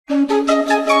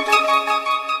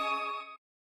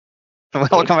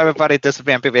Welcome everybody to the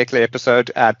PnP Weekly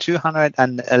episode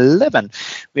 211.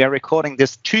 We are recording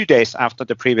this 2 days after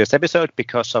the previous episode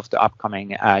because of the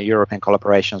upcoming European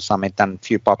Collaboration Summit and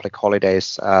few public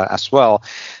holidays as well.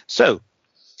 So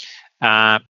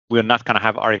we're not going to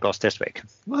have articles this week.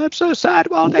 Well, I'm so sad,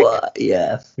 Waldeck.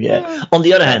 Yeah. On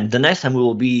the other hand, the next time we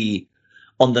will be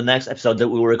on the next episode that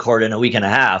we will record in a week and a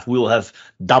half, we will have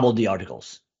double the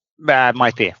articles.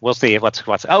 Might be. We'll see what's.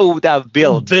 Oh, the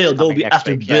build. They'll be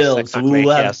after week. build. Yes, exactly. So we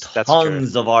will have that's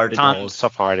tons true. of articles. Tons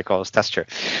of articles. That's true.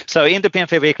 So in the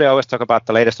PnP Weekly, I always talk about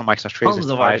the latest on Microsoft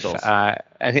 365.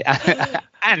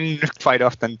 And quite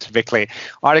often typically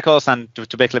articles. And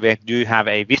typically we do have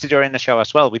a visitor in the show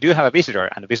as well. We do have a visitor,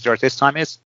 and the visitor this time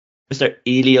is Mr.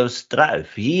 Elio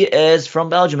Struyf. He is from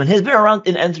Belgium, and he's been around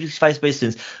in N365 space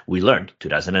since we learned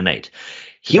 2008.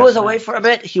 He was away for a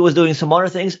bit. He was doing some other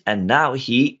things, and now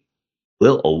he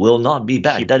will or will not be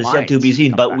back. That is yet to be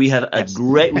seen. But we have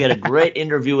we had a great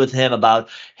interview with him about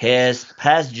his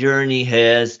past journey,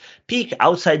 his peak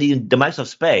outside the Microsoft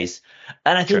space,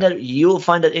 and I think that you will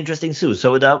find that interesting too.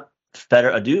 So without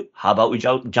further ado, how about we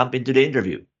jump into the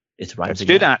interview? Let's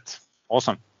do that.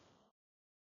 Awesome.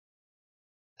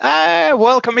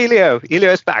 Welcome, Elio.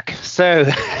 Elio is back. So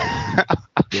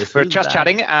we're just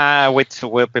chatting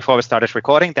before we started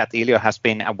recording that Elio has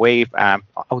been away,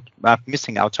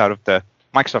 missing outside of the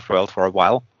Microsoft world for a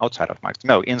while. Inside of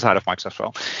Microsoft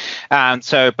world.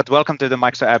 But welcome to the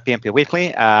Microsoft PnP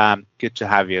Weekly. Good to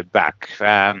have you back.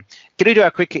 Can you do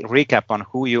a quick recap on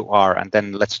who you are, and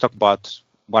then let's talk about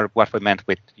what we meant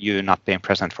with you not being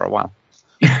present for a while.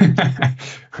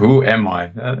 Who am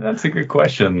I? That's a good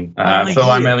question.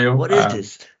 I'm Elio. What is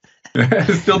this?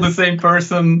 Still the same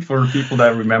person for people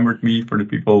that remembered me, for the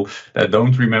people that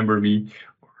don't remember me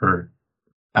or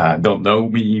don't know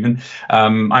me even.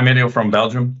 I'm Elio from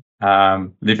Belgium,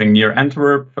 living near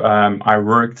Antwerp. I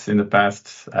worked in the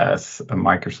past as a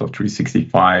Microsoft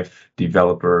 365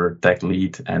 developer, tech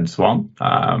lead, and so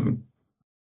on.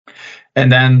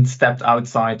 And then stepped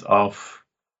outside of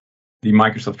the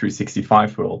Microsoft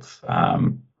 365 world.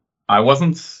 That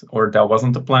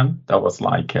wasn't the plan. That was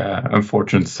like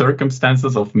unfortunate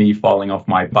circumstances of me falling off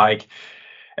my bike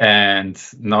and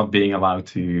not being allowed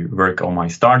to work on my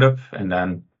startup. And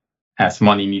then as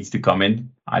money needs to come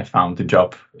in, I found a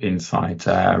job inside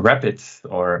Rapid,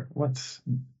 or what's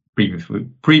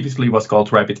previously was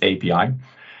called Rapid API.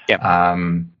 Yeah.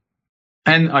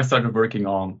 And I started working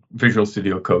on Visual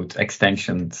Studio Code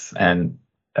extensions, and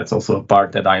that's also a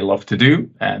part that I love to do.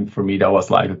 And for me, that was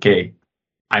like, okay,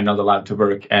 I'm not allowed to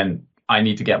work and I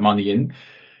need to get money in.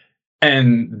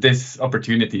 And this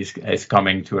opportunity is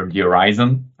coming to the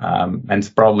horizon. And it's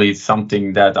probably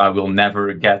something that I will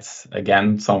never get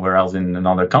again somewhere else in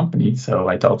another company. So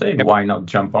I thought, hey, why not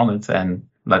jump on it and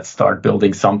let's start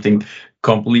building something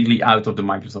completely out of the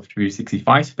Microsoft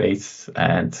 365 space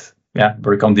and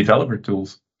work on developer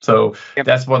tools. So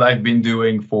that's what I've been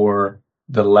doing for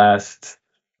the last,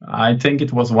 I think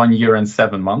it was 1 year and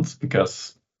 7 months,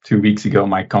 because 2 weeks ago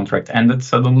my contract ended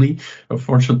suddenly,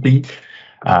 unfortunately.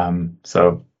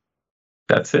 So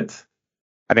that's it.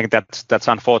 I think that's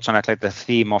unfortunately the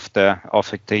theme of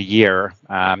the year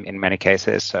in many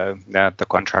cases. So the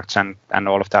contracts and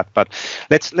all of that. But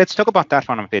let's talk about that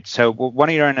one a bit. So 1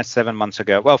 year and 7 months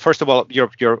ago. Well, first of all,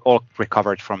 you're all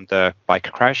recovered from the bike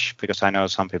crash, because I know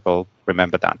some people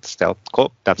remember that still.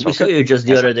 Cool. That's we saw you just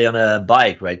the other day on a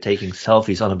bike, right? Taking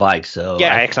selfies on a bike. So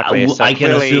exactly. I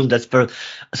can assume that's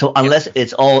so unless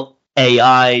it's all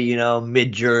AI,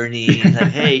 mid-journey,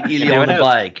 like, hey, Elio on the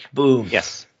bike, boom.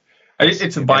 Yes.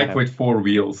 It's a bike with 4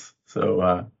 wheels, so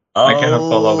I cannot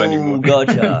follow anymore.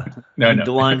 Gotcha. No.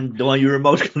 The one you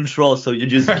remote control, so you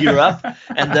just gear up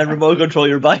and then remote control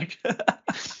your bike.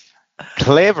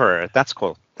 Clever. That's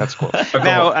cool.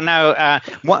 Now,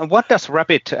 what does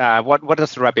Rapid? What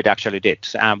does Rapid actually did?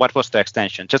 What was the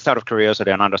extension? Just out of curiosity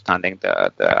and understanding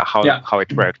how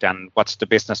it worked and what's the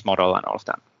business model and all of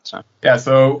that.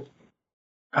 So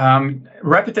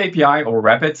Rapid API or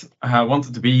Rapid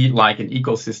wanted to be like an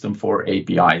ecosystem for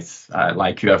APIs.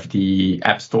 Like you have the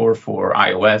App Store for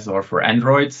iOS or for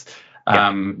Androids.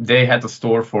 They had a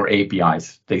store for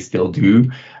APIs. They still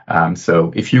do.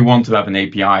 So if you want to have an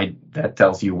API that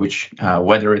tells you which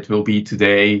weather it will be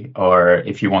today, or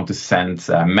if you want to send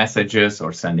messages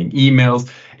or sending emails,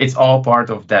 it's all part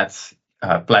of that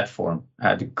platform.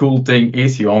 The cool thing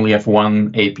is you only have one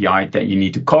API that you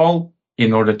need to call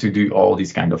in order to do all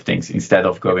these kind of things, instead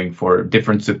of going for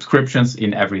different subscriptions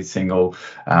in every single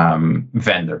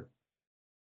vendor.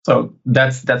 So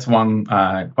that's one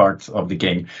part of the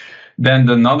game. Then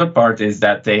another part is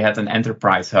that they had an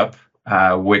enterprise hub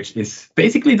which is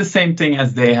basically the same thing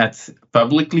as they had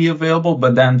publicly available,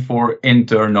 but then for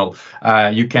internal.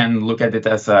 You can look at it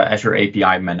as Azure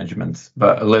API management,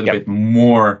 but a little bit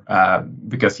more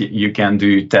because you can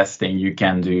do testing, you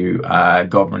can do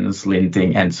governance,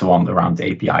 linting, and so on around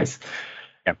APIs.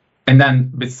 Yep. And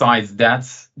then besides that,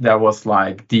 there was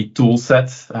like the tool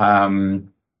set.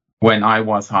 When I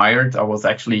was hired, I was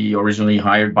actually originally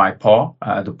hired by PAW,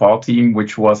 the PAW team,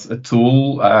 which was a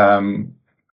tool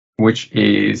which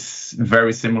is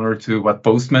very similar to what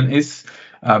Postman is,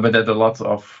 but had a lot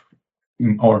of,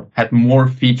 or had more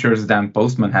features than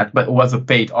Postman had, but it was a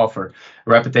paid offer.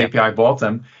 Rapid API bought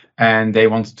them, and they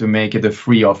wanted to make it a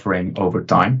free offering over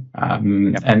time.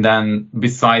 And then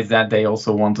besides that, they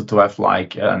also wanted to have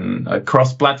like a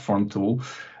cross-platform tool,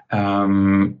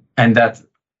 and that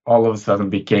all of a sudden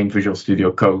became Visual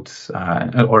Studio Code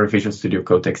or a Visual Studio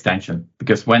Code extension.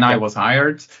 Because when I was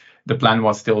hired, the plan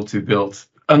was still to build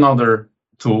another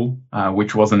tool,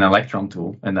 which was an Electron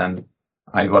tool. And then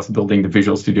I was building the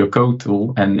Visual Studio Code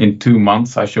tool. And in 2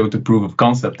 months, I showed the proof of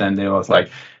concept. And they was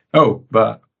like, oh,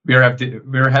 but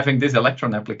we're having this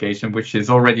Electron application, which is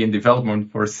already in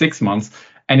development for 6 months.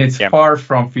 And it's far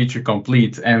from feature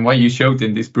complete. And what you showed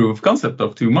in this proof of concept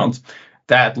of 2 months,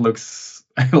 that looks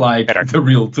like the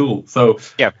real tool. So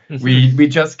we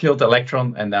just killed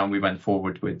Electron, and then we went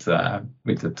forward with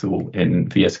the tool in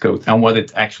VS Code. And what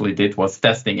it actually did was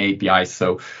testing APIs.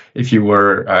 So if you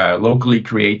were locally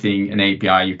creating an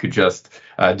API, you could just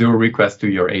do a request to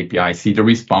your API, see the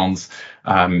response.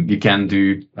 You can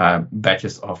do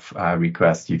batches of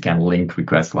requests. You can link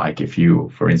requests, like if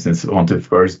you, for instance, want to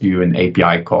first do an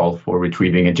API call for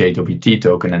retrieving a JWT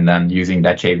token and then using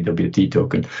that JWT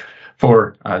token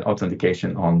for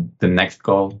authentication on the next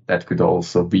call, that could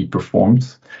also be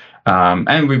performed.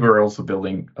 And we were also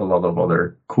building a lot of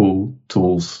other cool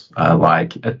tools,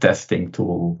 like a testing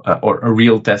tool or a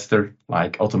real tester,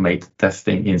 like automate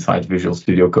testing inside Visual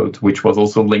Studio Code, which was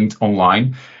also linked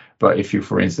online. But if you,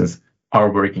 for instance,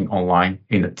 are working online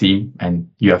in a team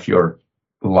and you have your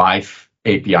live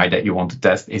API that you want to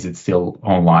test, is it still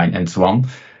online and so on?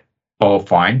 All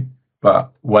fine.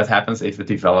 But what happens if a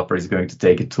developer is going to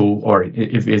take a tool, or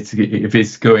if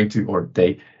it's going to, or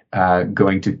they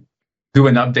going to do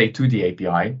an update to the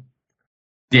API?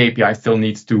 The API still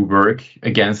needs to work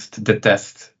against the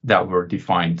tests that were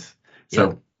defined.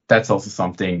 So that's also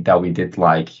something that we did.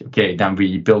 Like, okay, then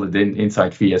we build it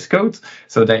inside VS Code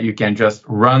so that you can just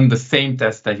run the same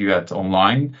test that you had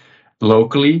online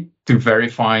locally to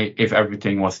verify if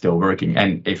everything was still working.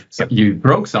 And if you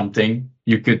broke something,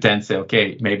 you could then say,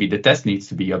 okay, maybe the test needs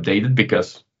to be updated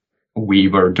because we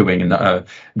were doing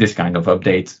this kind of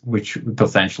update, which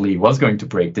potentially was going to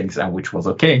break things and which was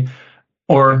okay.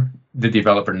 Or the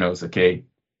developer knows, okay,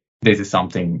 this is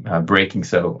something breaking,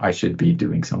 so I should be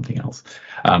doing something else.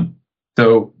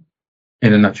 So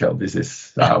in a nutshell, this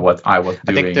is what I was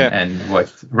doing and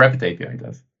what Rapid API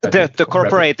does. The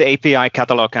corporate API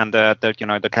catalog and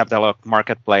the catalog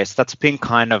marketplace, that's been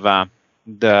kind of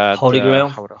the Holy Grail.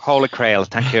 Holy Grail.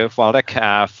 Thank you,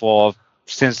 Waldek, for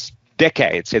since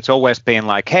decades. It's always been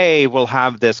like, hey, we'll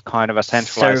have this kind of a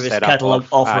centralized service setup catalog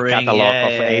of, offering,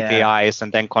 APIs,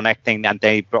 and then connecting, and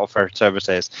they offer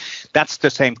services. That's the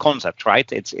same concept, right?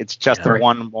 It's just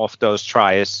one of those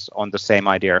tries on the same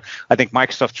idea. I think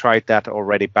Microsoft tried that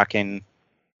already back in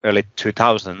early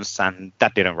 2000s, and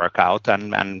that didn't work out.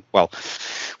 And well,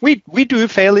 we do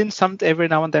fail in some every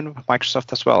now and then with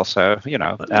Microsoft as well. So we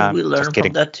learn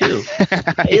from that too.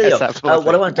 Yes, Elio,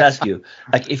 what I want to ask you,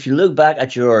 like, if you look back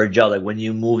at your job, like when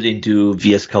you moved into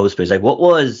VS Code space, like what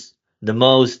was the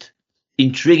most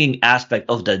intriguing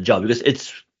aspect of that job? Because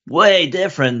it's way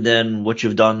different than what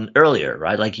you've done earlier,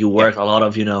 right? Like you work a lot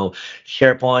of,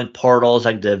 SharePoint portals,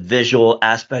 like the visual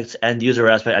aspects and user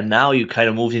aspect, and now you kind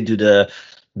of moved into the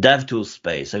DevTools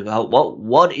space. Like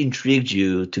what intrigued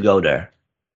you to go there?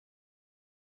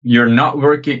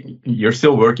 You're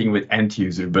still working with end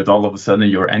user, but all of a sudden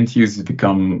your end users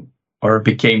became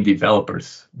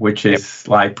developers, which is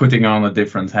like putting on a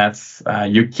different hats.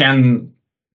 You can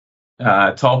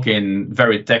talk in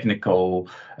very technical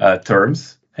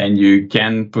terms, and you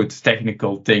can put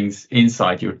technical things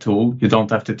inside your tool. You don't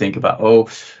have to think about, oh,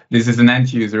 this is an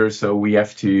end user, so we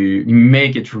have to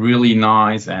make it really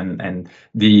nice, and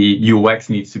the UX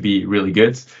needs to be really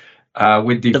good.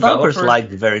 With developers like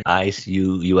very nice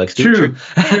UX. True.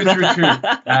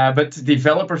 But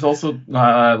developers also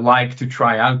like to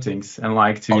try out things and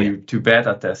like to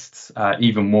beta test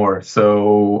even more.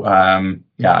 So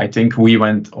I think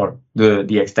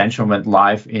the extension went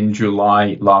live in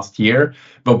July last year.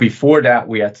 But before that,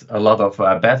 we had a lot of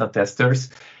beta testers.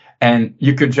 And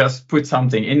you could just put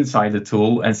something inside the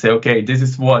tool and say, okay, this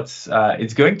is what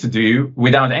it's going to do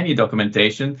without any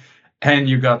documentation. And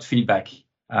you got feedback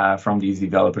from these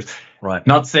developers. Right.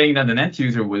 Not saying that an end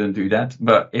user wouldn't do that,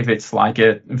 but if it's like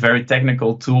a very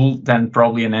technical tool, then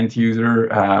probably an end user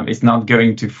is not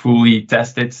going to fully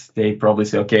test it. They probably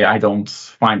say, okay, I don't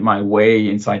find my way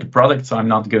inside the product, so I'm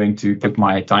not going to put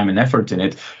my time and effort in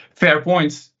it. Fair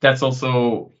points. That's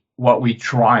also what we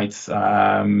tried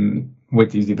with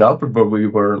these developers, but we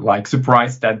were like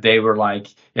surprised that they were like,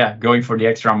 yeah, going for the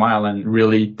extra mile and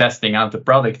really testing out the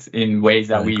product in ways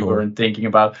that we weren't thinking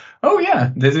about. Oh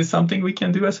yeah, this is something we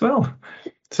can do as well.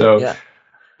 So yeah.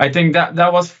 I think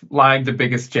that was like the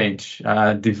biggest change,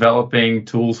 developing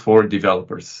tools for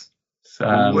developers.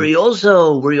 Were you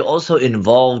also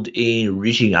involved in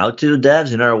reaching out to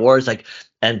devs? In other words, like,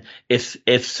 and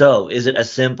if so, is it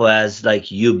as simple as like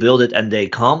you build it and they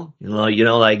come? You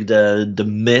know, like the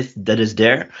myth that is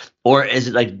there, or is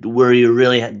it like were you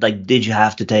really like did you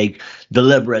have to take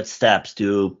deliberate steps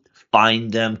to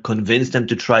find them, convince them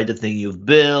to try the thing you've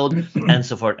built, and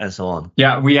so forth and so on?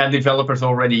 Yeah, we had developers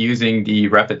already using the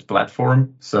Rapid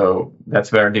platform, so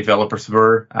that's where developers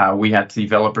were. We had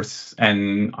developers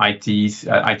and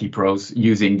IT pros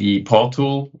using the Paw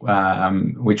tool,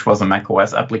 which was a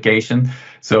macOS application.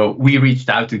 So we reached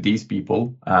out to these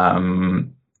people.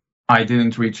 I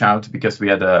didn't reach out because we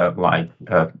had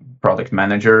a product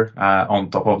manager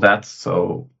on top of that,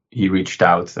 so he reached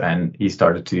out and he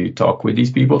started to talk with these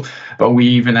people. But we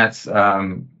even had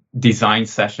design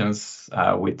sessions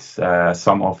with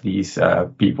some of these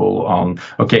people on,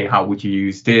 okay, how would you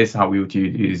use this? How would you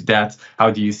use that?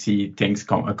 How do you see things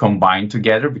combined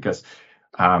together? Because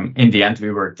in the end,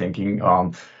 we were thinking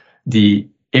on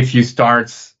if you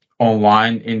start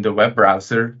online in the web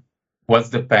browser, what's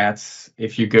the path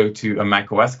if you go to a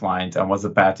macOS client, and what's the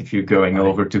path if you're going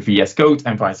over to VS Code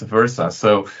and vice versa?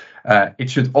 So it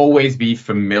should always be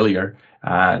familiar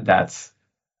that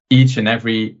each and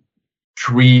every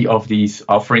three of these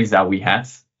offerings that we had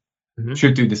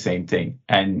should do the same thing.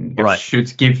 And it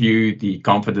should give you the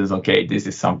confidence, okay, this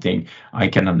is something I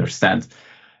can understand.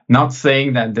 Not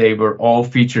saying that they were all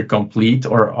feature complete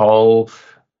or all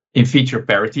in feature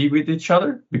parity with each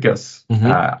other, because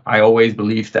I always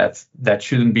believe that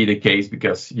shouldn't be the case,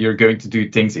 because you're going to do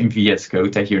things in VS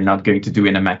Code that you're not going to do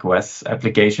in a macOS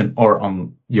application or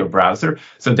on your browser.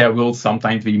 So there will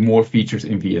sometimes be more features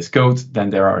in VS Code than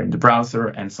there are in the browser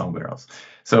and somewhere else.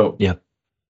 So yeah,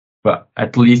 but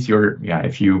at least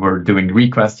if you were doing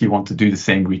requests, you want to do the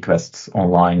same requests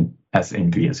online as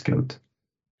in VS Code.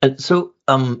 And so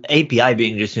API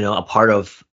being just a part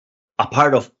of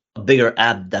a bigger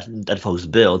app that folks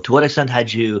build, to what extent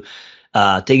had you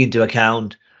take into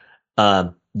account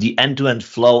the end-to-end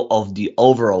flow of the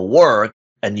overall work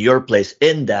and your place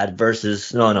in that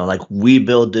versus like we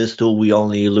build this tool, we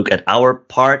only look at our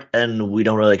part and we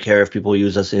don't really care if people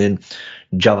use us in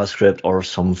JavaScript or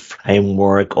some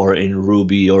framework or in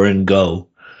Ruby or in Go?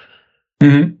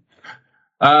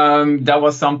 That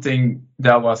was something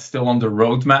that was still on the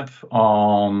roadmap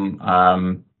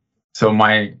on so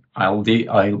my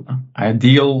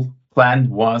ideal plan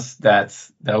was that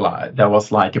there was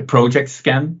like a project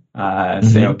scan,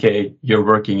 say, okay, you're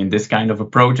working in this kind of a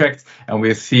project, and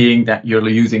we're seeing that you're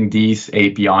using these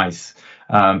APIs.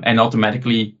 And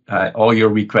automatically, all your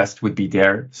requests would be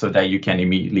there so that you can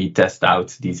immediately test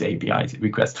out these API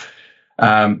requests.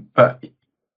 But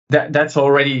that's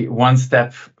already one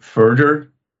step further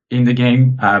in the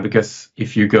game, because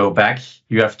if you go back,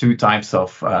 you have two types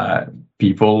of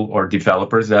people or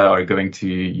developers that are going to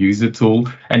use the tool,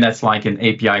 and that's like an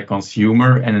API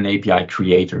consumer and an API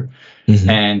creator.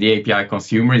 And the API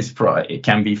consumer it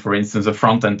can be, for instance, a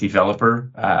front-end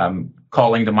developer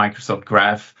calling the Microsoft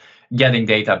Graph, getting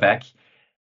data back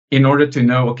in order to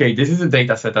know, okay, this is a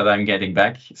data set that I'm getting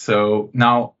back. So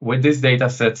now with this data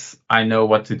set, I know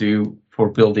what to do for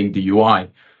building the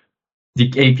UI. The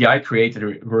API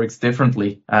creator works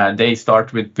differently. They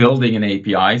start with building an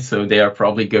API, so they are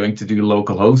probably going to do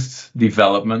localhost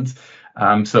development.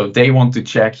 So they want to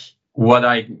check what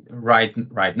I write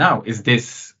right now. Is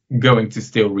this going to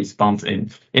still respond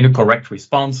in a correct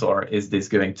response, or is this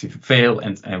going to fail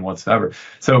and whatsoever?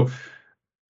 So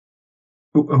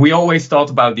we always thought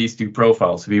about these two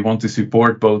profiles. We want to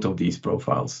support both of these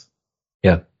profiles.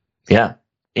 Yeah.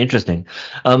 Interesting.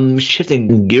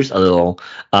 Shifting gears a little,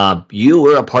 you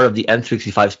were a part of the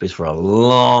M365 space for a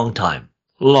long time.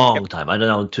 I don't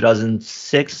know,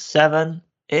 2006,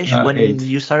 7-ish when 8.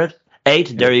 You started?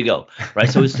 8? There you go. Right.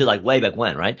 So it's still like way back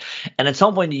when, right? And at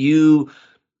some point you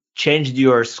changed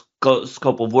your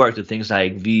scope of work to things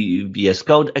like VS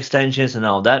Code extensions and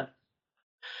all that.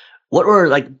 What were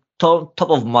like top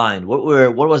of mind,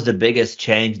 what was the biggest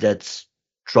change that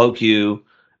struck you,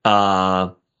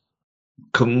 like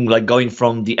going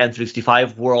from the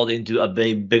N365 world into a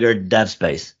bigger dev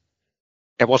space?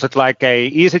 Was it like a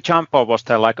easy jump, or was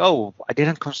there like, oh, I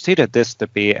didn't consider this to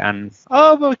be an,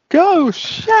 oh my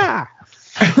gosh, yeah.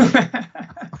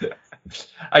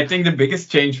 I think the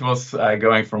biggest change was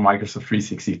going from Microsoft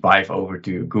 365 over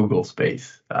to Google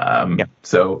Space.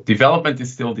 So development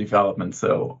is still development.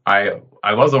 So I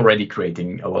was already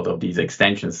creating a lot of these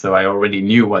extensions. So I already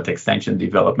knew what extension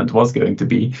development was going to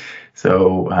be.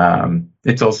 So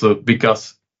it's also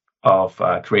because of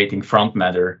creating Front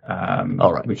Matter,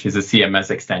 which is a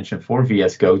CMS extension for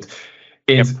VS Code.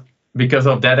 Because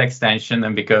of that extension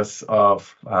and because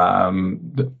of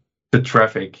the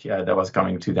traffic that was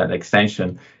coming to that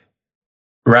extension,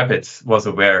 Rapids was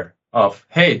aware of,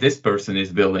 hey, this person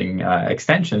is building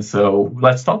extensions, so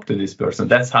let's talk to this person.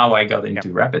 That's how I got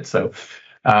into Rapids. So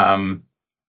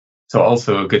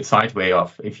also a good side way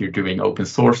of, if you're doing open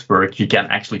source work, you can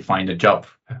actually find a job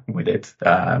with it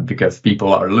because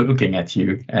people are looking at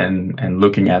you and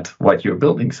looking at what you're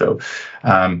building. So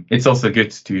it's also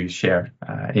good to share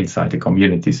inside the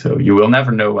community. So you will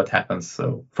never know what happens.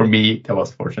 So for me, that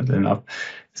was fortunate enough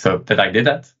so that I did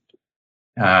that.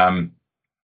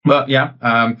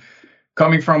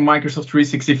 Coming from Microsoft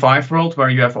 365 world, where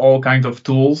you have all kinds of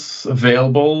tools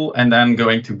available, and then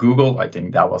going to Google, I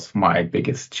think that was my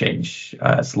biggest change.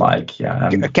 Can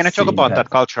I talk about that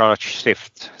cultural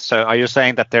shift? So are you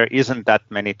saying that there isn't that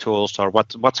many tools, or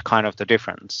what's kind of the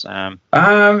difference?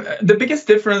 The biggest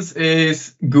difference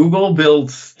is Google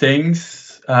builds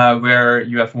things where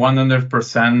you have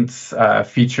 100%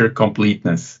 feature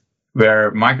completeness,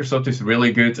 where Microsoft is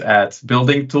really good at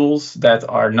building tools that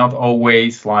are not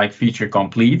always like feature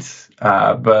complete,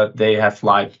 but they have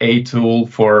like a tool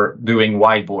for doing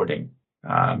whiteboarding.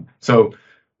 So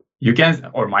you can,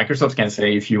 or Microsoft can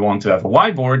say, if you want to have a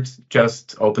whiteboard,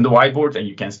 just open the whiteboard and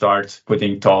you can start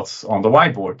putting thoughts on the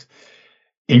whiteboard.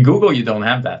 In Google, you don't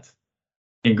have that.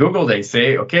 In Google, they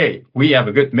say, okay, we have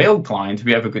a good mail client,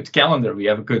 we have a good calendar, we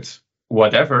have a good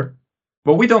whatever,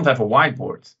 but we don't have a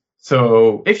whiteboard.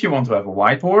 So if you want to have a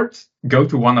whiteboard, go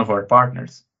to one of our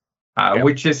partners,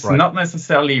 which is not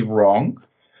necessarily wrong.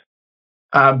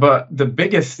 But the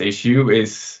biggest issue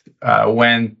is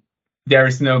when there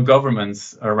is no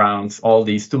governance around all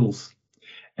these tools.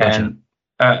 Gotcha. And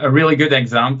a really good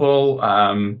example,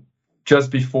 just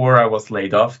before I was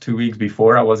laid off, 2 weeks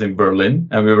before, I was in Berlin,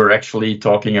 and we were actually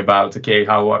talking about, okay,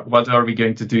 what are we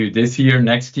going to do this year,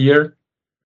 next year?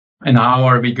 And how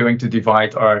are we going to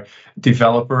divide our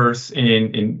developers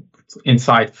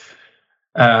inside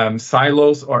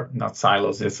silos, or not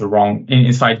silos, it's wrong,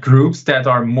 inside groups that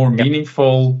are more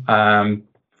meaningful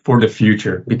for the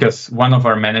future? Because one of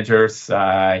our managers,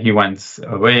 he went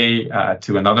away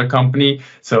to another company.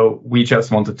 So we just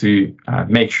wanted to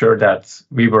make sure that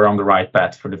we were on the right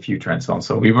path for the future and so on.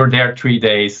 So we were there 3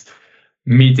 days,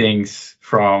 meetings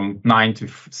from 9 to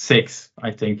 6,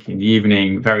 I think, in the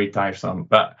evening, very tiresome.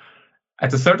 But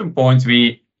at a certain point,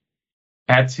 we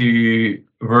had to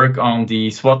work on the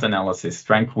SWOT analysis,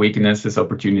 strengths, weaknesses,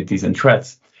 opportunities, and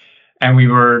threats. And we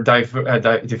were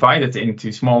divided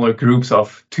into smaller groups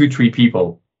of 2-3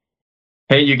 people.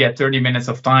 Hey, you get 30 minutes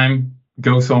of time,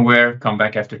 go somewhere, come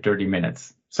back after 30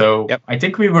 minutes. So I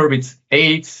think we were with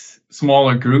 8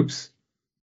 smaller groups.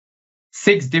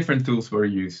 6 different tools were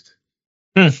used.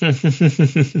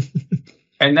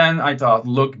 And then I thought,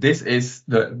 look, this is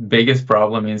the biggest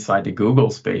problem inside the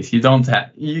Google space. You don't have,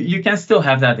 you can still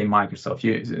have that in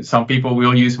Microsoft. Some people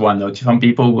will use OneNote, some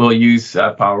people will use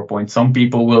PowerPoint, some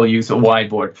people will use a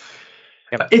whiteboard.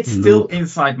 It's still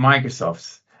inside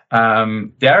Microsoft.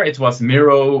 There it was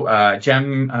Miro,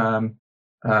 Gem,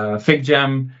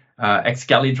 FigJam,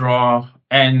 Excalidraw,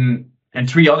 and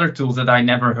 3 other tools that I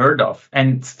never heard of.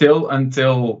 And still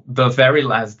until the very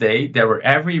last day,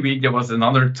 every week there was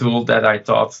another tool that I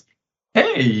thought,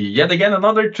 hey, yet again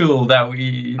another tool that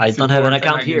I don't have an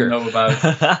account here. Know about.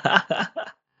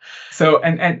 So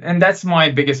and that's my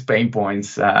biggest pain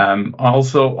points.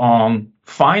 Also on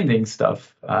finding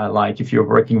stuff, like if you're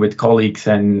working with colleagues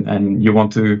and you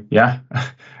want to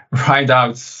write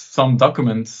out some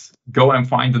documents, go and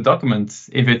find the documents.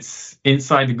 If it's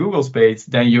inside the Google space,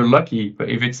 then you're lucky. But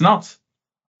if it's not,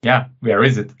 where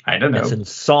is it? I don't know. It's in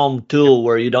some tool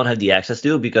where you don't have the access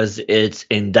to, because it's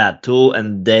in that tool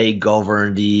and they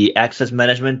govern the access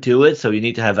management to it. So you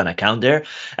need to have an account there,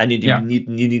 and you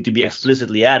need to be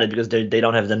explicitly added, because they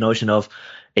don't have the notion of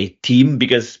a team,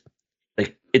 because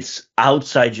like it's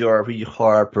outside your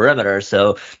perimeter.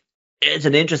 So it's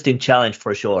an interesting challenge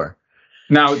for sure.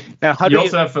 Now you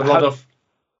also have a lot of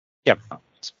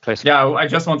please. Yeah, I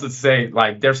just wanted to say,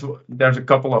 like, there's a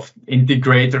couple of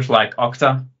integrators like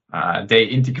Okta. They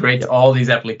integrate all these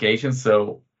applications.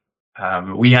 So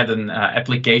we had an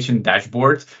application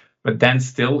dashboard, but then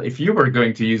still, if you were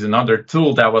going to use another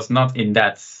tool that was not in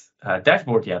that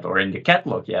dashboard yet or in the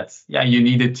catalog yet, yeah, you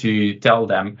needed to tell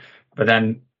them. But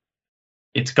then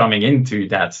it's coming into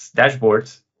that dashboard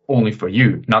only for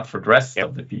you, not for the rest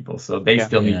of the people. So they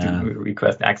still need to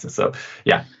request access. So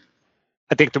yeah.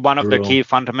 I think one of the key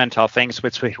fundamental things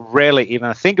which we rarely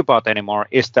even think about anymore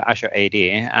is the Azure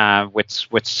AD, which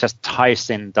just ties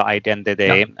in the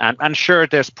identity. Yeah. And sure,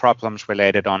 there's problems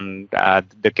related on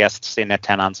the guests in the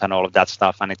tenants and all of that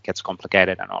stuff, and it gets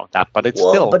complicated and all of that. But it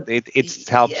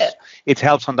helps. Yeah. It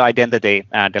helps on the identity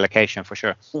delegation for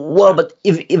sure. Well, but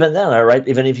even then, right?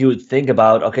 Even if you would think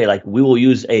about, okay, like we will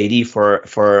use AD for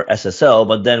SSL,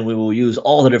 but then we will use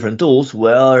all the different tools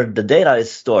where the data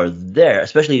is stored there,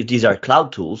 especially if these are cloud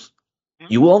tools.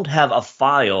 You won't have a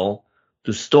file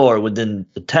to store within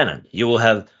the tenant. You will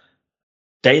have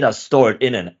data stored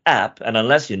in an app, and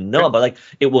unless you know about, like,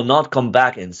 it will not come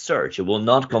back in search. It will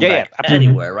not come back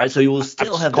anywhere, right? So you will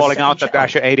still have calling out that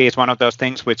Azure AD is one of those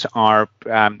things which are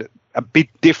a bit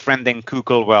different in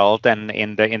Google world than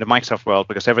in the Microsoft world,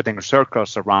 because everything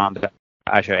circles around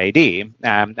Azure AD,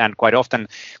 and quite often,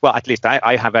 well, at least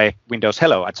I have a Windows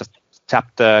Hello. I just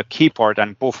tap the keyboard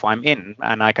and poof, I'm in,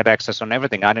 and I get access on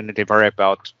everything. I don't need to worry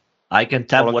about. I can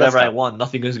tap whatever I want.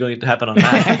 Nothing is going to happen on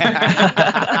Mac.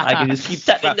 I can just keep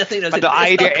tapping the thing. But the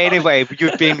idea, anyway,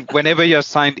 whenever you're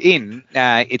signed in,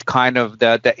 it kind of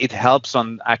it helps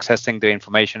on accessing the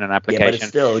information and application. Yeah, but it's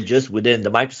still just within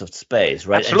the Microsoft space,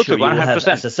 right? Absolutely, and sure, 100%. You will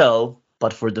have SSL.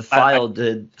 But for the file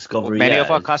discovery, many of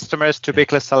our customers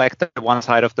typically select one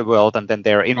side of the world, and then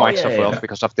they're in Microsoft world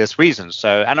because of this reason.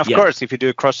 So, and of course, if you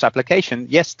do cross application,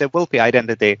 yes, there will be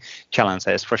identity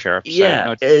challenges for sure.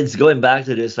 Yeah, so, it's going back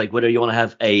to this, like whether you want to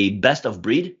have a best of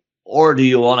breed or do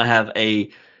you want to have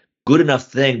a good enough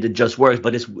thing that just works,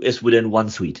 but it's within one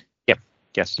suite. Yep.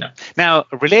 Yes. Yeah. Now,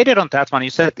 related on that one,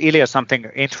 you said, Elio, something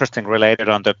interesting related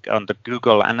on the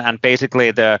Google, and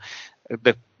basically the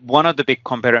one of the big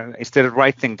is the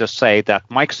right thing to say that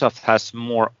Microsoft has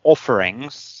more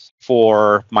offerings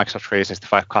for Microsoft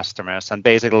 365 customers, and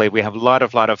basically we have a lot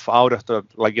of out of the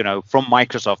from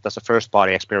Microsoft as a first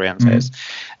party experiences,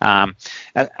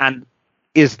 and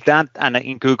is that, and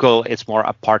in Google it's more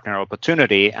a partner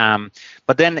opportunity,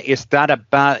 but then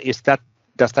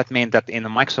does that mean that in the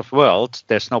Microsoft world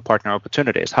there's no partner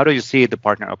opportunities? How do you see the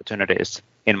partner opportunities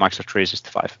in Microsoft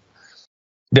 365?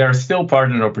 There are still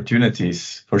partner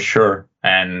opportunities for sure,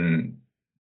 and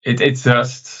it's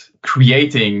just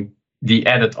creating the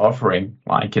added offering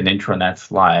like an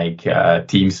intranet, like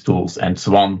Teams tools and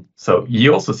so on. So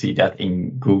you also see that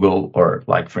in Google, or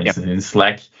like for instance in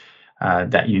Slack,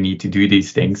 that you need to do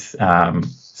these things.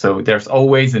 So there's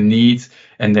always a need,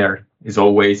 and there is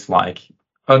always like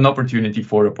an opportunity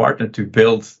for a partner to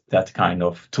build that kind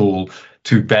of tool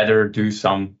to better do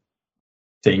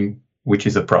something which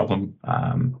is a problem,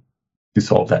 to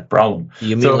solve that problem.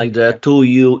 You mean like the tool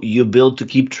you build to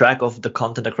keep track of the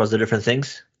content across the different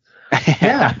things?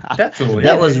 Yeah, that tool.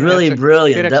 That was really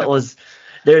brilliant. That was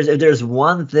if there's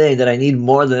one thing that I need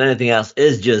more than anything else,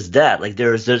 is just that. Like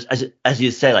there's as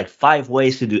you say, like 5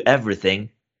 ways to do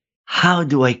everything. How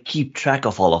do I keep track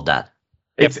of all of that?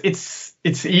 It's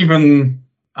even.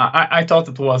 I thought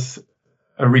it was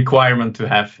a requirement to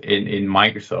have in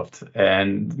Microsoft,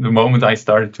 and the moment I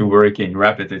started to work in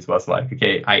Rapid, it was like,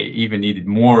 okay, I even needed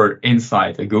more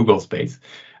inside a Google space,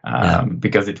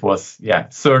 because it was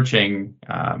searching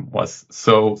was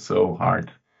so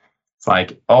hard. It's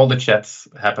like all the chats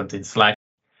happened in Slack,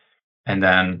 and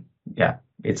then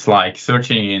it's like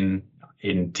searching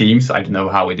in Teams. I don't know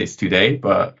how it is today,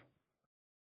 but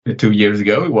 2 years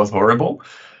ago it was horrible.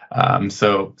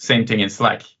 So same thing in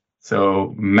Slack.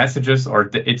 So messages,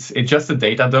 it's just a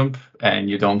data dump, and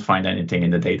you don't find anything in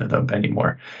the data dump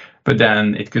anymore. But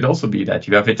then it could also be that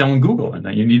you have it on Google, and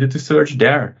then you needed to search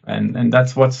there. And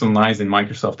that's what's so nice in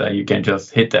Microsoft, that you can just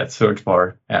hit that search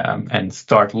bar and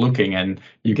start looking, and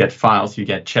you get files, you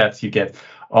get chats, you get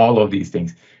all of these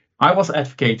things. I was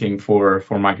advocating for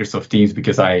Microsoft Teams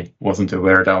because I wasn't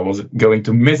aware that I was going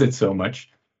to miss it so much.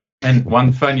 And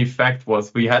one funny fact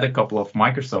was, we had a couple of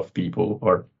Microsoft people,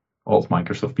 or old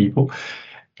Microsoft people,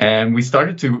 and we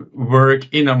started to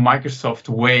work in a Microsoft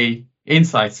way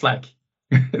inside Slack.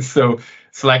 So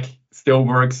Slack still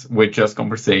works with just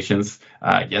conversations.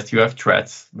 Yes, you have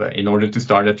threads, but in order to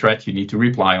start a thread, you need to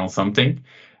reply on something.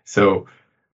 So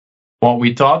what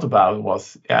we thought about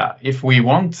was, if we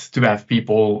want to have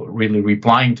people really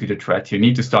replying to the thread, you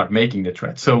need to start making the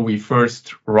thread. So we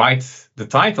first write the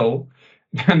title,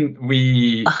 then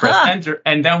we press enter,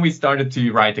 and then we started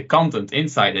to write the content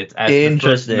inside it as the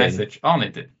first message on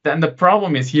it. Then the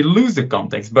problem is you lose the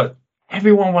context, but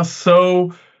everyone was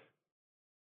so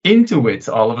into it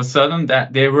all of a sudden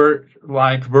that they were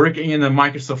like working in a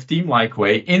Microsoft Team-like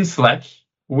way in Slack,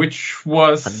 which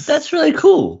was that's really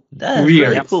cool. That's weird.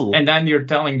 Really cool. And then you're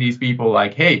telling these people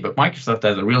like, hey, but Microsoft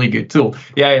has a really good tool.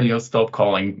 Yeah, Elio, stop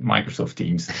calling Microsoft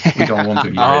Teams. We don't want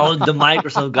to hear it. The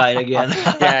Microsoft guy again.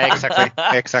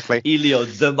 Yeah, exactly. Elio,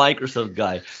 the Microsoft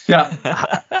guy. Yeah.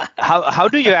 How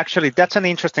do you actually? That's an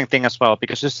interesting thing as well,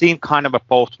 because you've seen kind of a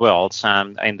both worlds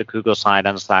in the Google side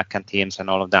and Slack and Teams and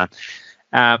all of that.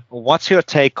 What's your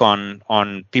take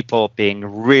on people being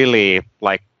really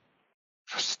like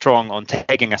strong on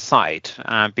taking a side?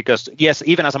 Because yes,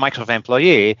 even as a Microsoft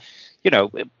employee,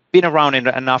 been around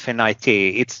enough in IT,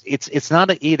 it's not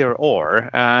an either or.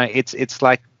 It's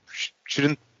like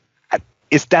shouldn't.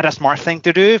 Is that a smart thing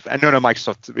to do? No,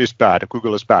 Microsoft is bad.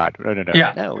 Google is bad. No.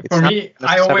 Yeah. No, it's for not me,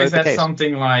 I always had case.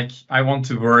 something like I want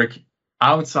to work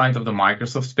outside of the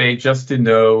Microsoft space just to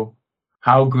know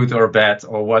how good or bad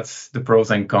or what's the pros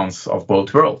and cons of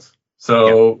both worlds.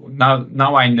 So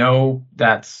now I know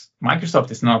that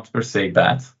Microsoft is not per se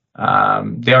bad.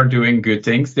 They are doing good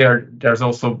things. There's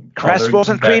also grass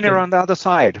wasn't greener on the other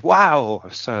side. Wow.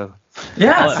 So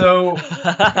yeah. So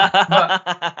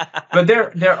but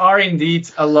there are indeed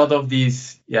a lot of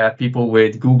these people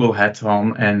with Google hats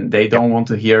on, and they don't want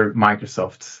to hear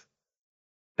Microsoft.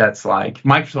 That's like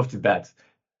Microsoft is bad.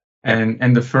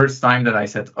 And the first time that I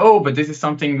said, but this is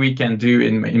something we can do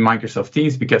in Microsoft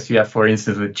Teams, because you have, for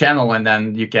instance, a channel, and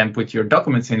then you can put your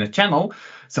documents in a channel.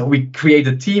 So we create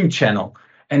a team channel,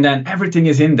 and then everything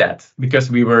is in that, because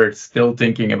we were still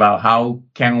thinking about how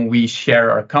can we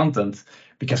share our content,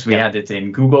 because we had it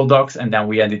in Google Docs, and then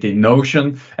we had it in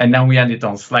Notion, and then we had it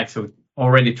on Slack. So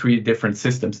already 3 different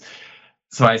systems.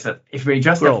 So I said, if we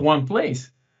just have one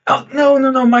place, no,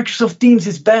 Microsoft Teams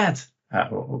is bad.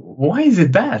 Why is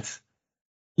it bad?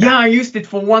 Yeah, I used it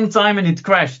for one time and it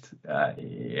crashed.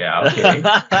 Yeah, okay.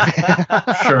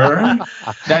 Sure.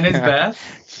 That is bad.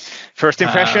 First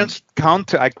impressions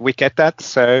count. We get that.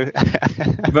 So,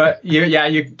 but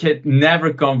you can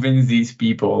never convince these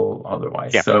people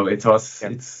otherwise. Yeah. So it was,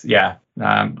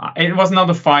 it was not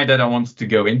a fight that I wanted to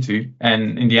go into.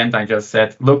 And in the end, I just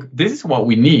said, look, this is what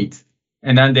we need.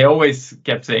 And then they always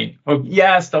kept saying,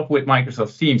 stop with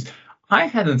Microsoft Teams. I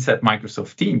hadn't said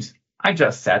Microsoft Teams. I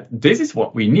just said, this is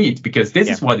what we need, because this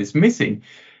is what is missing.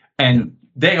 And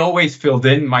they always filled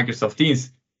in Microsoft Teams.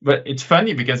 But it's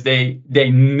funny because they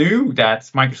knew that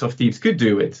Microsoft Teams could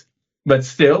do it. But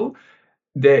still,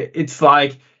 it's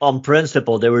like... on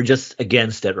principle, they were just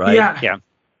against it, right? Yeah.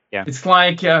 It's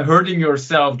like hurting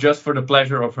yourself just for the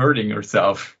pleasure of hurting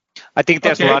yourself. I think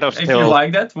there's a lot of still. If you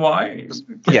like that, why?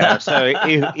 Yeah. So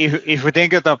if we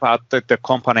think about the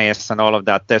companies and all of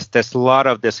that, there's a lot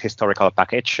of this historical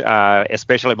package.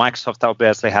 Especially Microsoft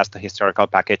obviously has the historical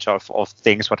package of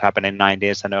things what happened in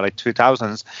 90s and early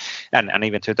 2000s, and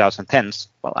even 2010s.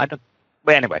 Well, I don't.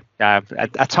 But anyway,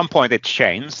 at some point it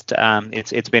changed.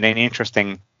 It's been an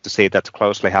interesting to see that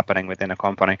closely happening within a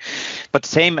company. But the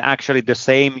same,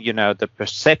 the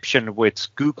perception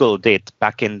which Google did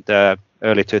back in the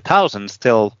early 2000s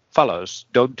still follows.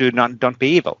 Don't be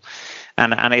evil,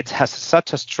 and it has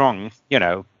such a strong,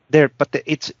 but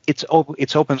it's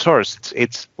open source.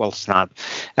 It's not.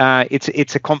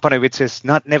 It's a company which is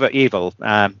never evil.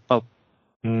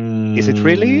 Is it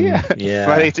really? Yeah.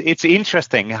 But it's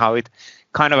interesting how it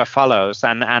kind of follows,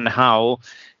 and how,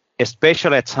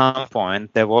 especially at some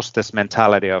point, there was this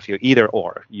mentality of you either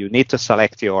or. You need to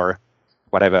select your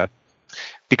whatever,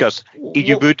 because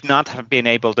you would not have been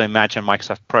able to imagine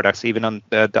Microsoft products even on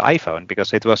the iPhone,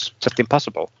 because it was just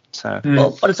impossible. So,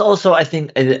 well, but it's also I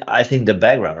think the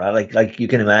background, right? Like you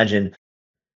can imagine.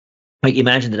 Like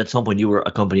imagine that at some point you were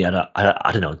a company at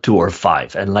I don't know 2 or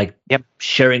 5, and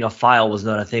sharing a file was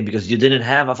not a thing because you didn't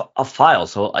have a file.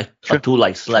 So a tool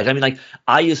like Slack. I mean,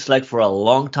 I used Slack for a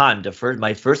long time.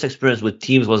 My first experience with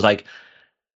Teams was like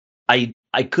I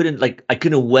couldn't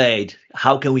wait.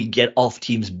 How can we get off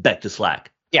Teams back to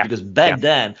Slack? Yeah. Because back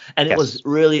then, and it was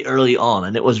really early on,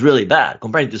 and it was really bad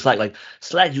compared to Slack. Like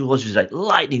Slack was just like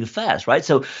lightning fast, right?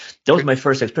 So that was my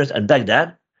first experience, and back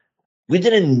then we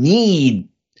didn't need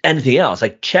anything else.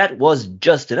 Like chat was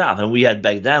just enough, and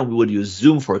back then we would use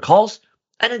Zoom for calls,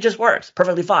 and it just works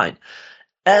perfectly fine.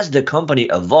 As the company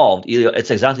evolved,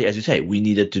 it's exactly as you say. We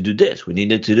needed to do this, we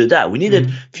needed to do that, we needed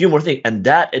a few more things, and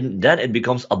then it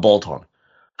becomes a bolt-on.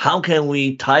 How can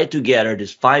we tie together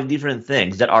these 5 different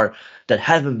things that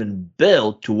haven't been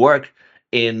built to work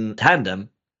in tandem,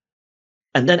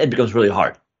 and then it becomes really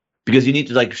hard. because you need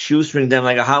to like shoestring them.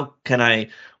 Like, how can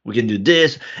we can do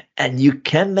this, and you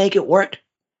can make it work,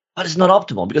 but it's not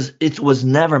optimal because it was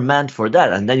never meant for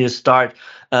that. And then you start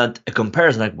a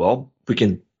comparison like, well,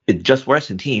 it just works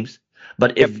in Teams.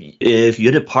 But if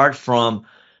you depart from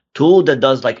tool that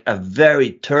does like a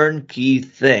very turnkey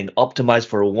thing, optimized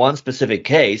for one specific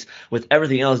case with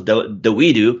everything else that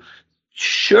we do,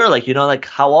 sure, like, like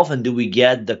how often do we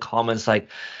get the comments like,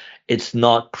 it's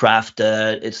not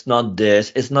crafted, it's not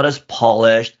this, it's not as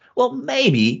polished? Well,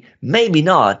 maybe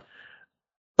not.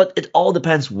 But it all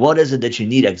depends what is it that you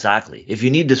need exactly. If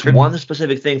you need this one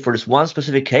specific thing for this one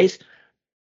specific case,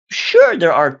 sure,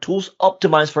 there are tools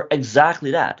optimized for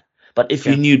exactly that. But if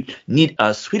you need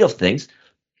a suite of things,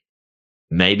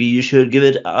 maybe you should give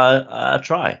it a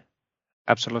try.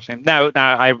 Absolutely. Now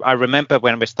I remember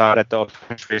when we started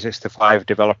Office 365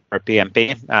 developer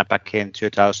PnP back in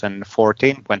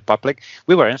 2014, went public,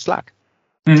 we were in Slack.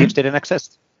 Teams didn't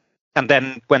exist. And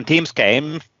then when Teams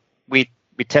came, we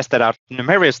tested out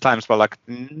numerous times. We're like,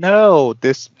 no,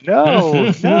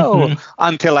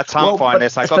 until at some point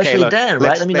it's like, okay, look, then,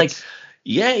 right? I mean, like,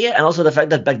 yeah, and also the fact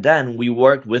that back then we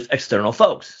worked with external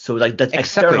folks, so like that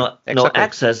external no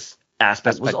access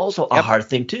aspect was also a hard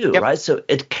thing too, right? So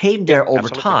it came there over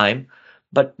time,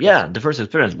 but the first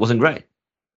experience wasn't great.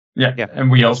 Yeah,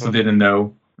 and we also didn't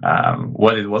know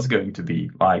what it was going to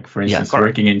be. Like, for instance,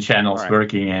 working in channels,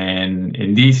 working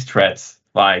in these threads.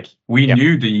 Like, we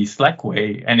knew the Slack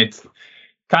way, and it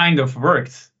kind of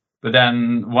worked. But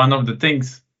then one of the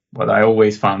things what I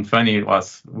always found funny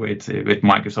was with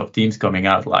Microsoft Teams coming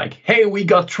out like, hey, we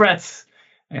got threads.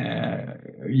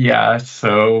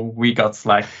 So we got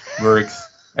Slack works.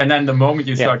 And then the moment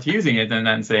you start using it and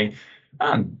then saying,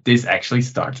 this actually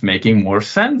starts making more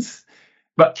sense.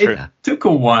 But it took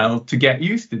a while to get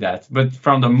used to that. But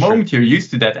from the moment you're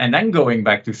used to that and then going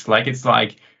back to Slack, it's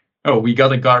like, oh, we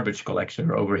got a garbage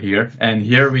collector over here. And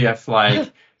here we have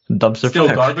like dumpster still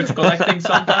garbage collecting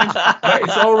sometimes. But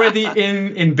it's already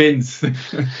in bins.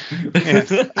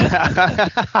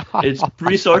 It's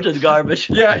pre-sorted garbage.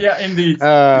 Yeah, indeed.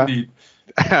 Indeed.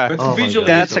 But visually,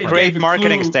 that's a great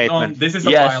marketing statement. This is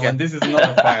a file and this is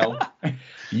another file.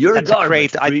 That's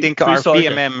great. I think our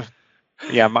PMM,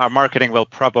 our marketing will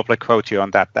probably quote you on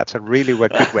that. That's a really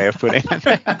good way of putting it.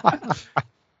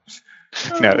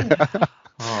 No.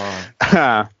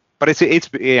 But it's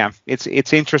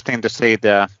interesting to see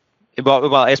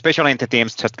well, especially in the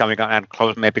Teams just coming on and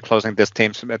maybe closing this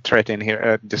Teams thread in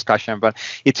here discussion. But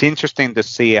it's interesting to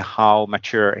see how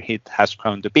mature it has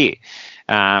grown to be.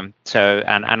 And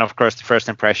of course the first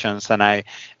impressions and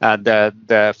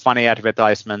the funny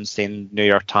advertisements in New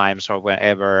York Times or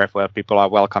wherever where people are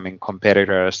welcoming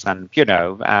competitors and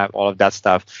all of that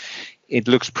stuff. It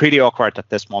looks pretty awkward at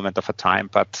this moment of a time,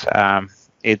 but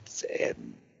it's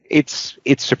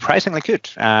surprisingly good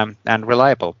and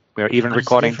reliable. We're even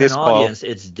recording this call.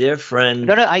 It's different.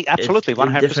 No, absolutely,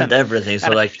 100%. Different everything.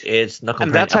 So it's not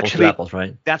comparing apples to apples,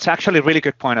 right? That's actually a really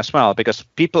good point as well, because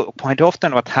people quite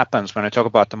often what happens when I talk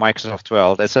about the Microsoft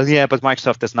world, they say, but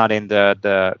Microsoft is not in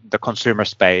the consumer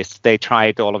space. They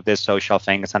tried all of these social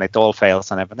things and it all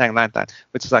fails and everything like that,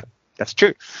 which is like, that's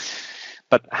true.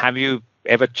 But have you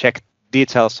ever checked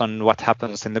details on what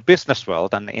happens in the business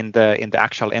world and in the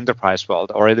actual enterprise world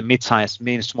or in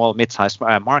the small mid-sized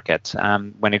market?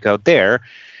 When you go there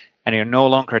and you're no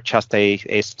longer just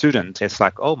a student, it's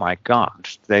like, oh my God.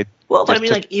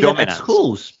 Even at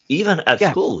schools. True.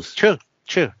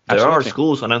 There Absolutely. are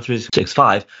schools on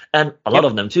M365 and a lot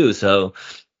of them too. So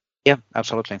yeah,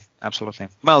 absolutely.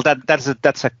 Well, that's a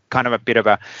kind of a bit of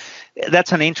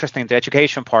that's an interesting. The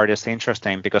education part is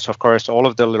interesting because, of course, all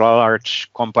of the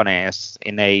large companies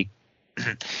in their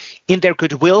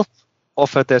goodwill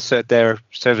offer their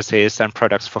services and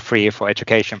products for free for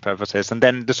education purposes, and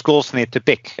then the schools need to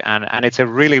pick, and it's a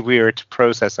really weird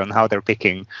process on how they're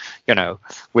picking,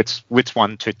 which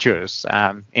one to choose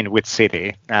in which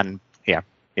city, and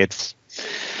it's.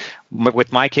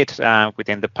 With my kid,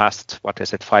 within the past,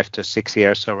 5 to 6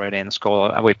 years already in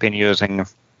school, we've been using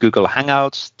Google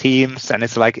Hangouts, Teams, and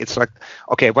it's like,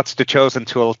 okay, what's the chosen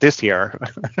tool this year?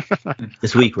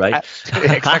 This week, right?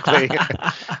 Exactly.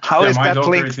 How is that linked? My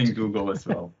daughter is in Google as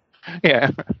well.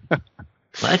 Yeah.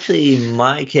 Actually,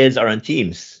 my kids are on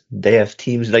Teams. They have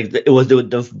Teams. Like, it was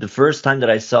the first time that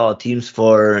I saw Teams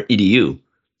for EDU.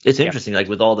 It's interesting, like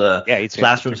with all the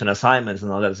classrooms and assignments and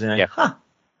all that. Like,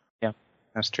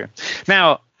 That's true.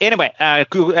 Now, anyway,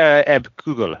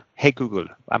 Google. Hey, Google.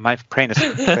 My brain is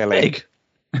failing.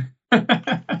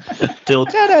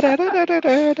 Tilt. I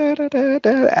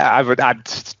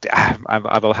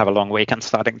will have a long weekend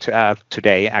starting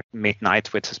today at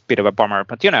midnight, which is a bit of a bummer.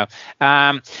 But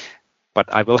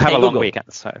but I will have a long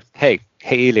weekend. So hey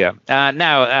Elio.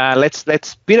 Now let's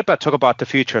talk about the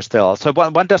future still. So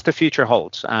what does the future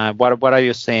hold? What are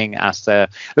you seeing as the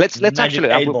let's Magic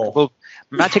actually we'll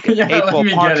Magic 8-ball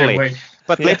partly.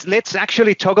 But let's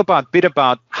actually talk about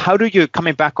how do you,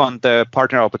 coming back on the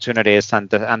partner opportunities and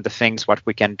the things what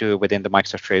we can do within the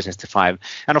Microsoft 365.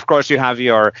 And of course you have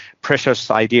your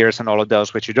precious ideas and all of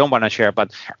those which you don't want to share,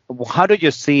 but how do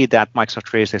you see that Microsoft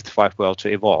 365 world to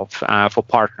evolve for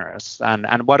partners?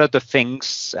 And what are the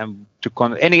things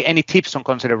any tips on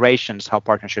considerations how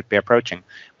partners should be approaching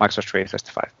Microsoft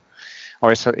 365?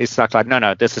 Or it's like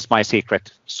no, this is my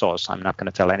secret sauce. I'm not going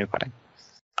to tell anybody.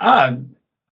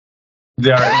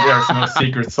 There's no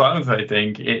secret sauce. I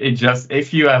think it just,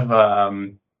 if you have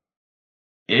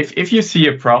if you see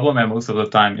a problem, and most of the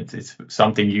time it's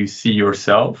something you see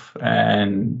yourself,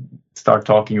 and start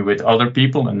talking with other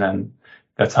people, and then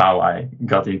that's how I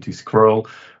got into Scroll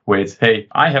with, hey,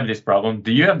 I have this problem.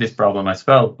 Do you have this problem as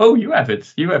well? Oh, you have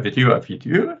it.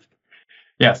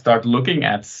 Yeah, start looking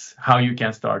at how you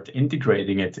can start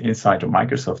integrating it inside the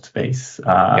Microsoft space.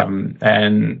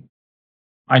 And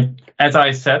as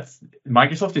I said,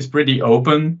 Microsoft is pretty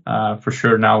open for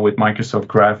sure now, with Microsoft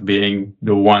Graph being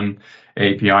the one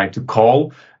API to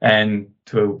call and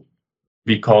to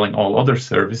be calling all other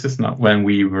services, not when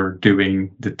we were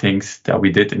doing the things that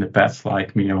we did in the past,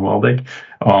 like Mia Waldeck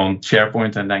on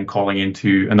SharePoint, and then calling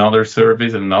into another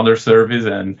service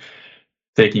and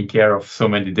taking care of so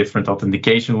many different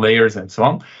authentication layers and so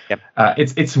on.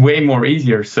 It's way more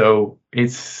easier. So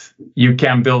you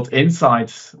can build inside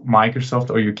Microsoft,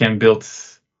 or you can build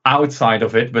outside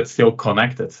of it, but still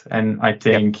connected. And I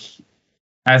think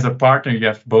as a partner, you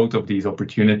have both of these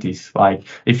opportunities. Like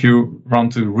if you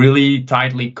want to really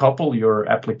tightly couple your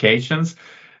applications,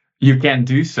 you can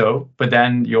do so, but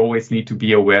then you always need to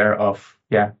be aware of,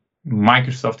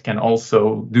 Microsoft can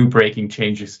also do breaking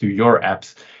changes to your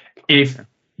apps if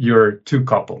you're too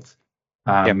coupled.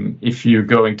 If you're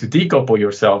going to decouple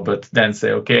yourself, but then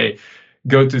say, okay,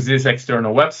 go to this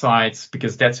external website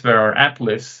because that's where our app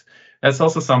lives. That's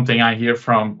also something I hear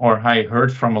from, or I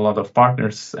heard from a lot of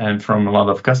partners and from a lot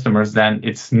of customers. Then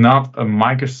it's not a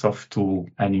Microsoft tool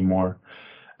anymore.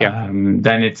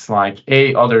 Then it's like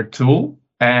a other tool,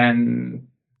 and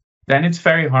then it's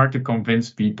very hard to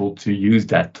convince people to use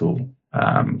that tool.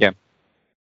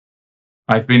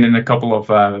 I've been in a couple of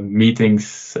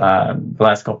meetings the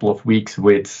last couple of weeks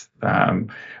with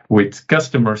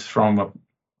customers from a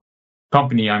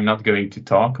company I'm not going to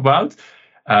talk about,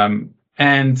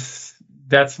 and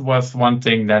that was one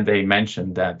thing that they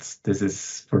mentioned, that this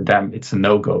is for them, it's a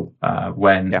no-go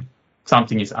when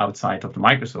something is outside of the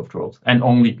Microsoft world, and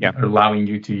only allowing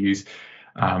you to use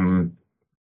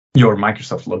your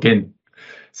Microsoft login.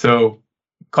 So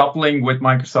coupling with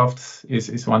Microsoft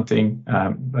is one thing,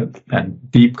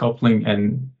 but deep coupling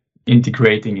and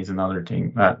integrating is another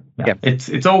thing.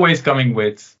 It's always coming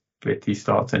with these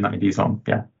thoughts and ideas on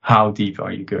how deep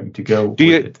are you going to go with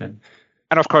it.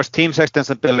 And of course, Teams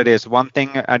extensibility is one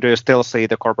thing. Do you still see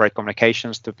the corporate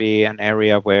communications to be an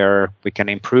area where we can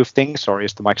improve things, or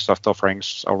is the Microsoft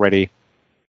offerings already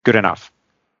good enough?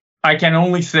 I can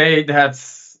only say that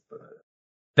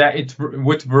it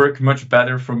would work much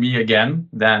better for me again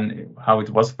than how it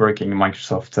was working in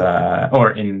Microsoft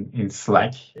or in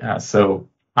Slack. So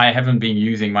I haven't been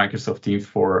using Microsoft Teams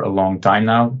for a long time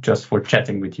now, just for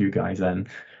chatting with you guys and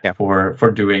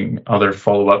for doing other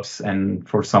follow-ups and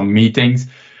for some meetings.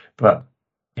 But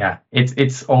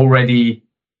it's already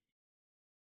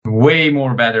way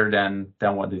more better than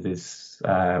what it is,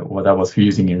 what I was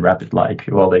using in Rapid.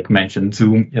 Like mentioned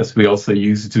Zoom. Yes, we also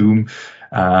use Zoom.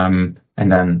 And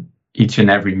then each and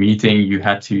every meeting you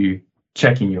had to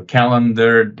check in your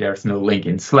calendar. There's no link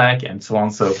in Slack and so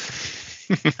on. So,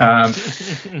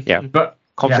 but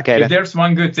complicated. If there's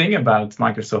one good thing about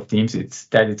Microsoft Teams, it's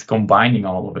that it's combining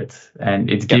all of it, and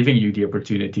it's giving you the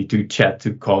opportunity to chat,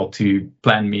 to call, to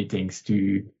plan meetings,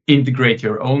 to integrate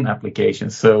your own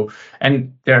applications. So,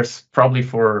 and there's probably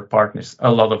for partners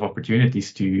a lot of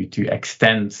opportunities to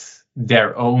extend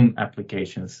their own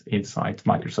applications inside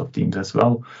Microsoft Teams as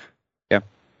well.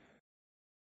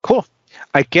 Cool.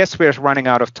 I guess we're running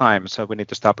out of time, so we need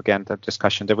to stop again the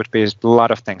discussion. There would be a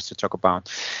lot of things to talk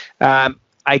about.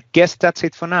 I guess that's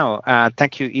it for now.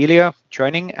 Thank you, Elio,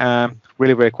 joining.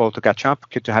 Really, very cool to catch up.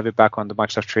 Good to have you back on the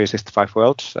Microsoft 365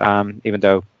 world, even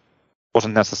though it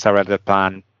wasn't necessarily the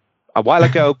plan a while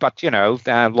ago, but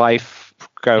life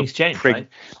things change, right?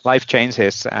 Life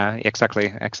changes.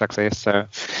 Exactly. So,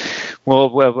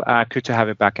 we'll good to have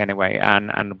you back anyway,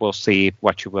 and we'll see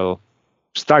what you will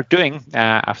start doing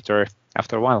after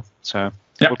a while. So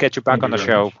we'll get you back on the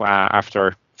show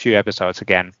after few episodes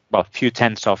again, well, few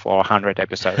tens of or 100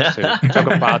 episodes to talk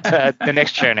about the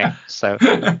next journey. So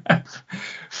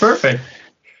perfect,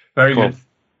 very cool. good.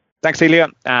 Thanks, Elio,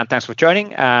 and thanks for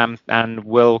joining. And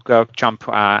we'll go jump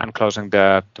and closing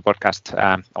the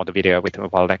podcast or the video with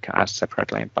Waldek as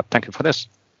separately. But thank you for this.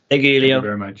 Thank you, Elio. Thank you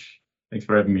very much. Thanks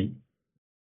for having me.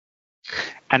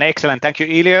 And excellent. Thank you,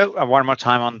 Elio. One more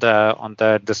time on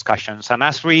the discussions. And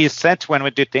as we said when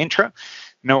we did the intro,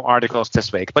 no articles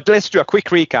this week. But let's do a quick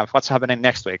recap. What's happening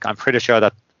next week? I'm pretty sure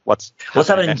that what's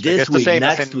happening this week,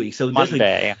 next week. So Monday.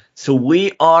 This week, so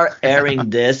we are airing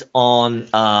this on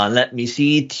let me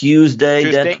see, Tuesday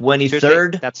the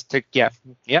 23rd. That's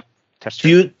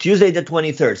Tuesday the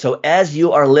 23rd. So as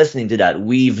you are listening to that,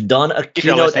 we've done a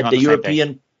keynote at the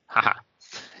European.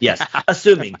 Yes,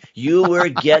 assuming you will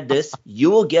get this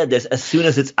as soon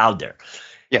as it's out there.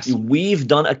 Yes, we've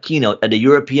done a keynote at the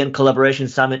European Collaboration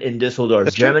Summit in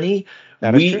Düsseldorf, Germany.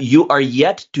 You are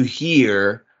yet to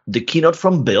hear the keynote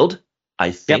from Build,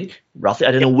 I think, roughly.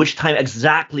 I don't know which time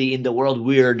exactly in the world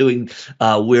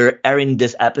we're airing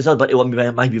this episode, but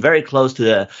it might be very close to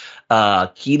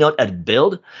the keynote at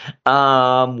Build.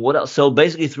 What else? So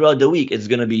basically throughout the week, it's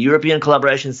going to be European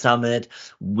Collaboration Summit.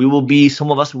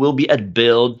 Some of us will be at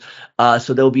Build.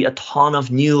 So there will be a ton of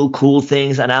new cool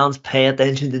things announced. Pay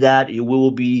attention to that. We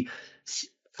will be,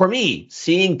 for me,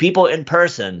 seeing people in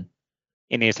person.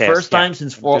 First time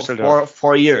since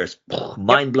four years.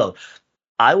 Mind blown.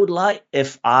 I would like,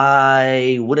 if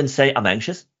I wouldn't say I'm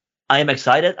anxious, I am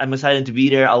excited. I'm excited to be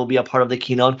there. I will be a part of the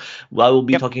keynote. I will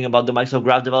be talking about the Microsoft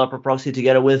Graph Developer Proxy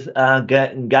together with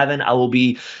Gavin. I will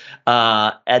be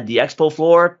at the expo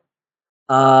floor.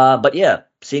 But yeah,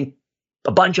 seeing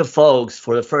a bunch of folks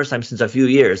for the first time since a few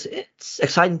years. It's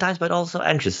exciting times, but also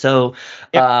anxious. So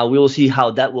we will see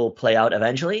how that will play out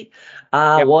eventually.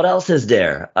 What else is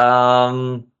there?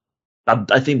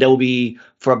 I think that will be,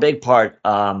 for a big part,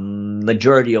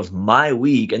 majority of my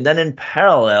week. And then in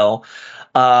parallel,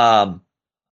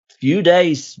 few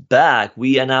days back,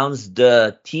 we announced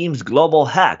the Teams Global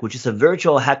Hack, which is a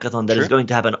virtual hackathon that is going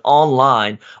to happen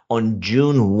online on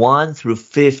June 1 through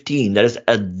 15. That is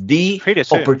the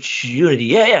opportunity.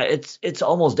 Yeah, it's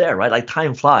almost there, right? Like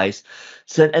time flies.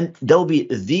 So, and there will be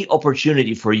the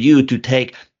opportunity for you to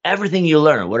take everything you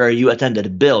learn, whether you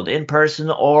attended Build in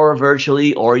person or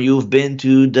virtually, or you've been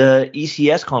to the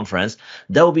ECS conference.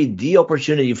 That will be the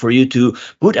opportunity for you to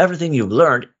put everything you've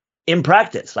learned in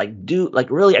practice,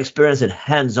 really experience it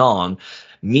hands-on,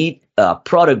 meet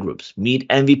product groups, meet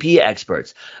MVP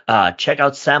experts, check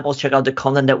out samples, check out the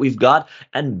content that we've got,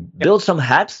 and build some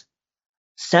hacks,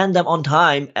 send them on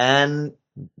time, and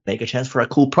make a chance for a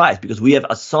cool prize, because we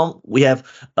have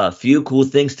a few cool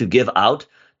things to give out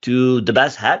to the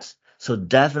best hacks. So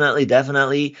definitely,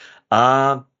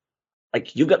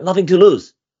 you've got nothing to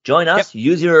lose. Join us,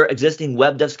 use your existing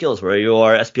web dev skills, whether you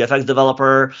are SPFX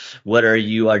developer, whether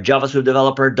you are JavaScript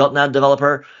developer, .NET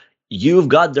developer, you've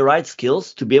got the right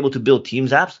skills to be able to build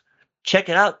Teams apps. Check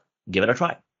it out, give it a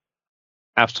try.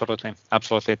 Absolutely.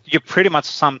 You pretty much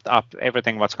summed up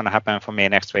everything what's going to happen for me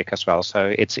next week as well.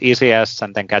 So it's ECS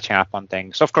and then catching up on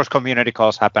things. Of course, community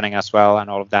calls happening as well and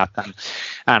all of that.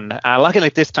 And luckily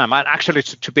this time, actually,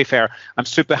 to be fair, I'm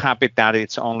super happy that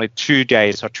it's only 2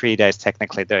 days or 3 days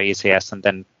technically the ECS, and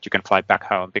then you can fly back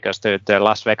home, because the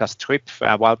Las Vegas trip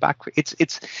a while back,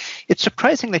 it's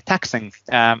surprisingly taxing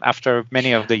after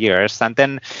many of the years. And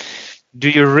then, do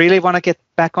you really want to get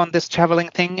back on this traveling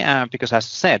thing? Because as I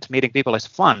said, meeting people is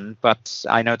fun, but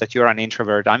I know that you're an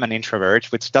introvert, I'm an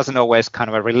introvert, which doesn't always kind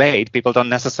of relate. People don't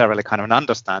necessarily kind of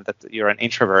understand that you're an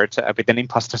introvert with an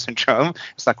imposter syndrome.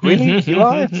 It's like, really? You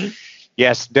are?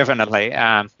 Yes, definitely.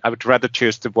 I would rather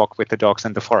choose to walk with the dogs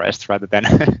in the forest rather than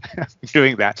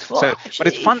doing that. Well, but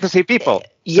it's fun to see people.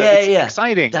 It's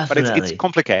exciting, definitely. But it's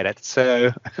complicated.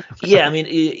 So I mean,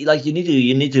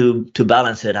 you need to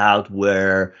balance it out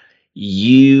where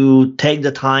you take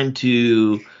the time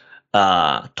to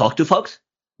talk to folks,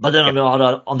 but then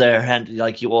on the other hand,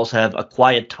 you also have a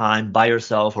quiet time by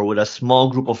yourself or with a small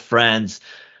group of friends,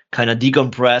 kind of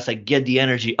decompress, get the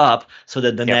energy up, so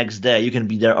that the next day you can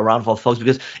be there around for folks.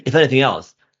 Because if anything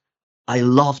else, I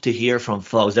love to hear from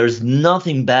folks. There's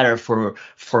nothing better for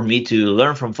me to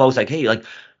learn from folks. Hey,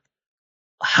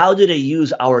 how do they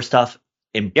use our stuff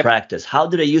in practice? How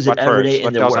do they use it every day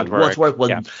in their work? What's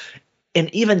work? And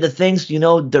even the things,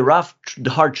 the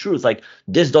hard truth,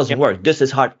 this doesn't work, this is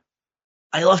hard.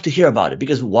 I love to hear about it.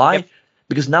 Because why?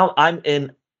 Because now I'm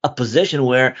in a position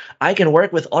where I can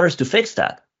work with others to fix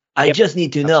that. I just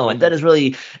need to know. And that is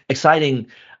really exciting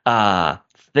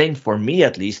thing for me,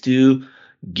 at least, to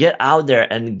get out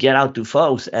there and get out to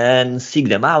folks and seek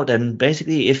them out. And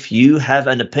basically, if you have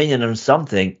an opinion on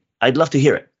something, I'd love to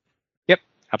hear it. Yep,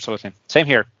 absolutely. Same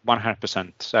here,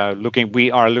 100%. So we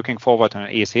are looking forward to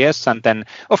ECS, and then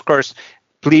of course,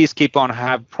 please keep on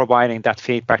providing that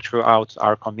feedback throughout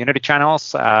our community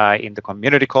channels, in the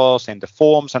community calls, in the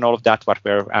forums, and all of that, what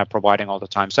we're providing all the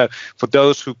time. So for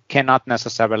those who cannot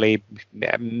necessarily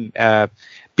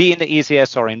be in the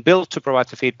ECS or in Build to provide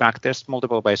the feedback, there's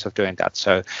multiple ways of doing that.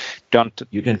 So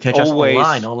you can catch us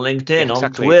online, on LinkedIn,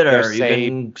 on Twitter. You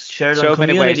can share the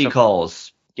community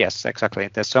calls. Yes, exactly.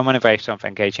 There's so many ways of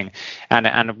engaging,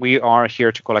 and we are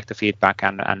here to collect the feedback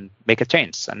and make a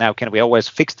change. And now, can we always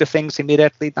fix the things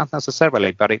immediately? Not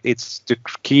necessarily, but it's the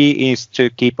key is to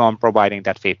keep on providing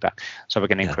that feedback so we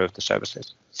can improve the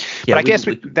services. Yeah, but I guess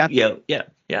with that. Yeah.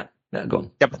 Go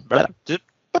on.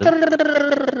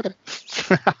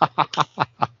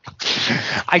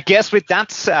 I guess with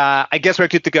that, I guess we're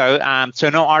good to go. So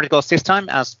no articles this time,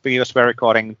 as because we're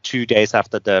recording 2 days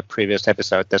after the previous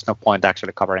episode. There's no point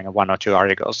actually covering 1 or 2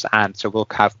 articles, and so we'll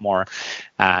have more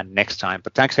next time.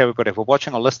 But thanks everybody for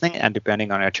watching or listening, and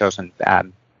depending on your chosen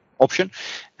option,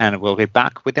 and we'll be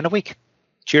back within a week.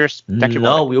 Cheers. Thank you.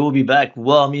 No, we will be back.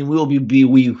 Well, I mean,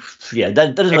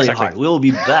 that is really hard. We will be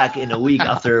back in a week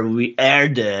after we air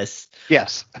this.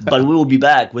 Yes. But we will be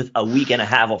back with a week and a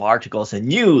half of articles and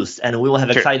news, and we will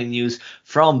have exciting news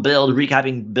from Build,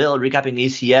 recapping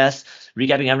ECS,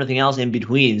 recapping everything else in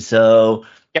between. So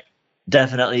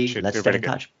definitely let's stay in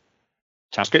touch.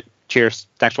 Sounds good. Cheers.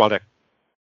 Thanks, Walter.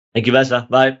 Thank you, Vesa.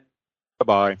 Bye.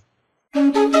 Bye-bye.